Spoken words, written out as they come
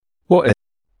What is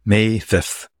May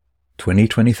 5th,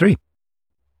 2023?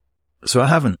 So I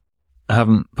haven't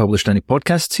published any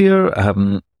podcasts here. I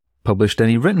haven't published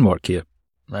any written work here.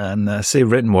 And I say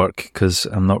written work because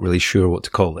I'm not really sure what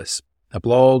to call this. A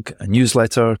blog, a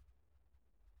newsletter.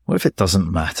 What if it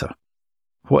doesn't matter?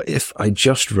 What if I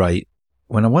just write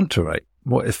when I want to write?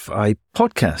 What if I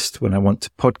podcast when I want to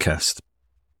podcast?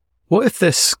 What if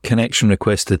this connection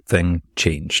requested thing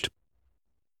changed?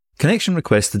 Connection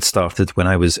requested started when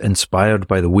I was inspired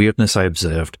by the weirdness I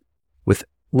observed with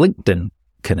LinkedIn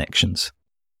connections.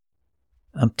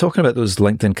 I'm talking about those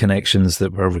LinkedIn connections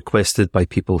that were requested by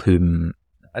people whom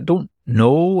I don't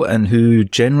know and who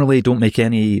generally don't make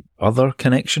any other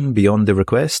connection beyond the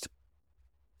request.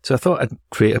 So I thought I'd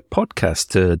create a podcast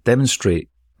to demonstrate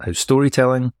how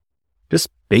storytelling, just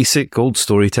basic old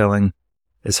storytelling,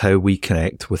 is how we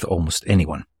connect with almost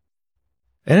anyone.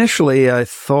 Initially, I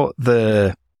thought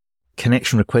the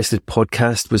connection requested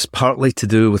podcast was partly to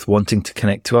do with wanting to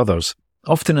connect to others.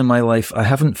 Often in my life, I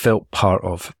haven't felt part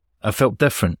of. I felt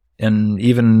different and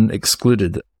even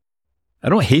excluded. I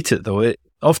don't hate it though.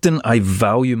 Often I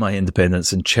value my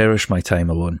independence and cherish my time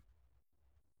alone.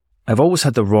 I've always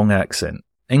had the wrong accent.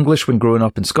 English when growing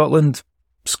up in Scotland,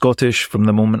 Scottish from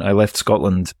the moment I left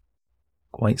Scotland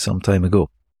quite some time ago.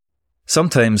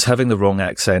 Sometimes having the wrong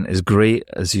accent is great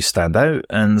as you stand out,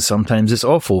 and sometimes it's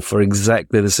awful for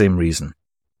exactly the same reason.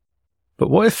 But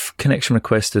what if connection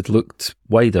requested looked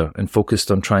wider and focused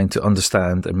on trying to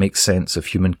understand and make sense of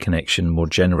human connection more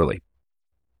generally?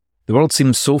 The world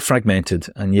seems so fragmented,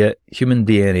 and yet human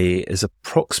DNA is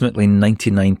approximately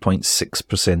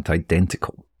 99.6%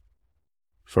 identical.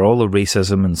 For all the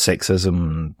racism and sexism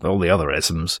and all the other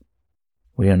isms,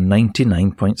 we are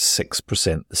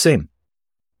 99.6% the same.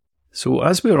 So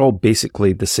as we are all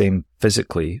basically the same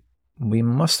physically, we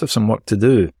must have some work to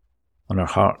do on our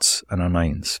hearts and our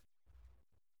minds.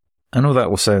 I know that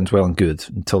will sound well and good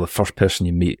until the first person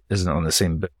you meet isn't on the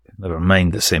same book, never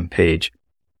mind the same page.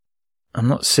 I'm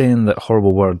not saying that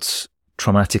horrible words,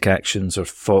 traumatic actions or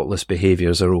thoughtless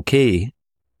behaviours are okay.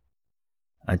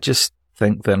 I just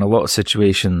think that in a lot of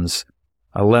situations,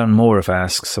 I'll learn more if I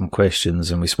ask some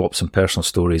questions and we swap some personal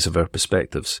stories of our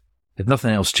perspectives. If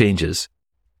nothing else changes,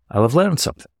 I'll have learned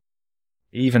something.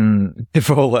 Even if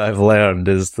all that I've learned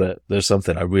is that there's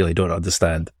something I really don't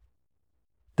understand.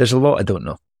 There's a lot I don't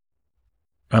know.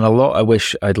 And a lot I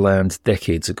wish I'd learned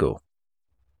decades ago.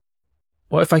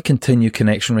 What if I continue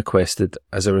connection requested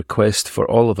as a request for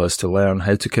all of us to learn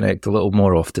how to connect a little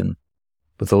more often,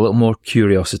 with a little more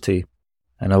curiosity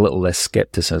and a little less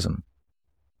skepticism?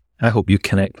 I hope you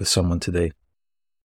connect with someone today